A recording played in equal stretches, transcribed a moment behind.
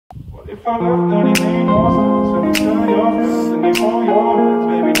If I left, then he made no sense. And you tell your friends and they call your friends,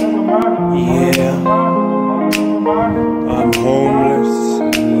 baby, never mind. Yeah, I'm homeless,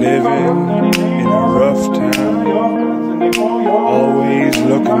 living in a rough town. Always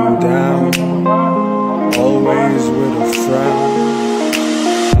looking down, always with a frown.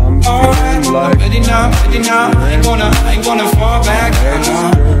 I'm feeling like ready now, I ain't gonna fall back.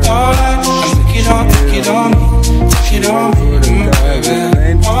 Alright, take it on me, take it on me, baby.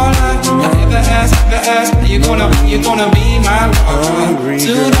 Alright, I never ask, you gonna be my lover.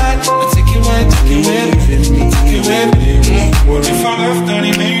 Tonight, I take you with me. If I left, then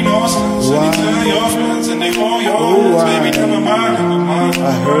he made no sense. And you tell your friends and they call your friends, baby, never mind.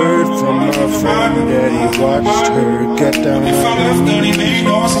 I heard from a friend that he watched her get down If I left, then he made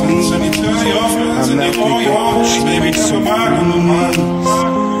no sense. And you tell your friends and they call your friends, baby, never mind.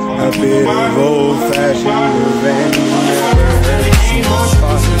 A bit of old-fashioned revenge never hurts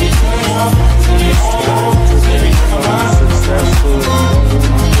nobody. I'm successful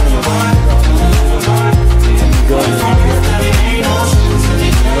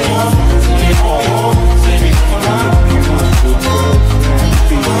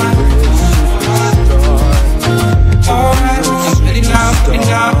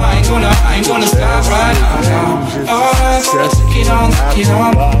and I ain't gonna stop right now. Alright, take it on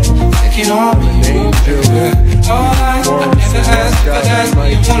me. Alright, I never ask,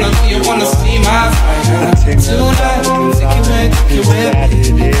 you wanna see my fire. Tonight, take you with.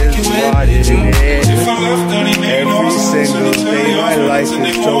 If I left, then he made no sense. And you tell your friends and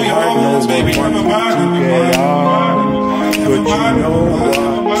they call your friends, baby, never mind. but you know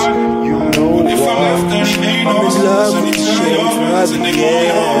what? If I left, then he made no sense. And you tell your friends and they call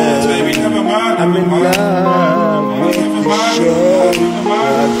your friends, baby, never mind. I'm in love with the shade of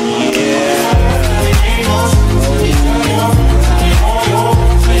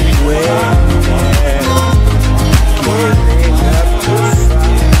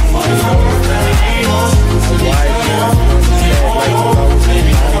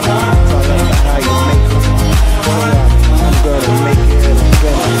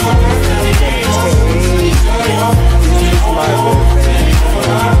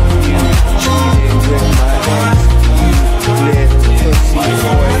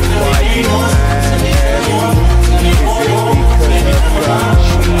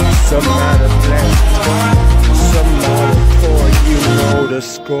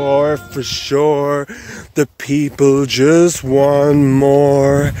score for sure. The people just want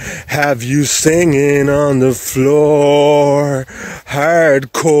more. Have you singing on the floor?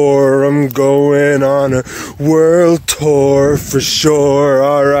 Hardcore, I'm going on a world tour for sure.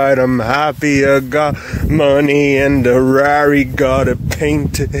 Alright, I'm happy I got money and the Rari got it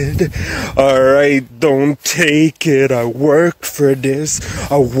painted. Alright, don't take it. I worked for this.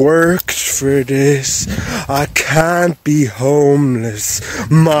 I can't be homeless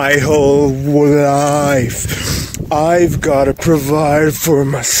my whole life. I've gotta provide for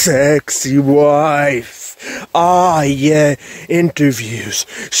my sexy wife. Ah, yeah, interviews,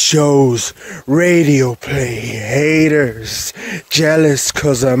 shows, radio play, haters, jealous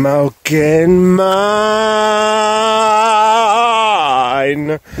 'cause I'm out getting mine.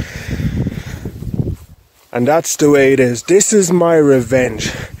 And that's the way it is. This is my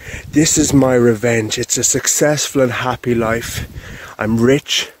revenge. It's a successful and happy life. I'm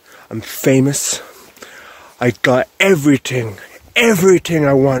rich. I'm famous. I got everything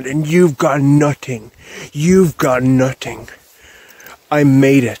I want, and you've got nothing. I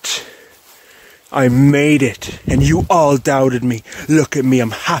made it, and you all doubted me. Look at me,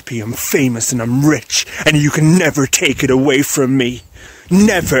 I'm happy, I'm famous, and I'm rich, and you can never take it away from me.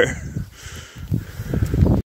 Never.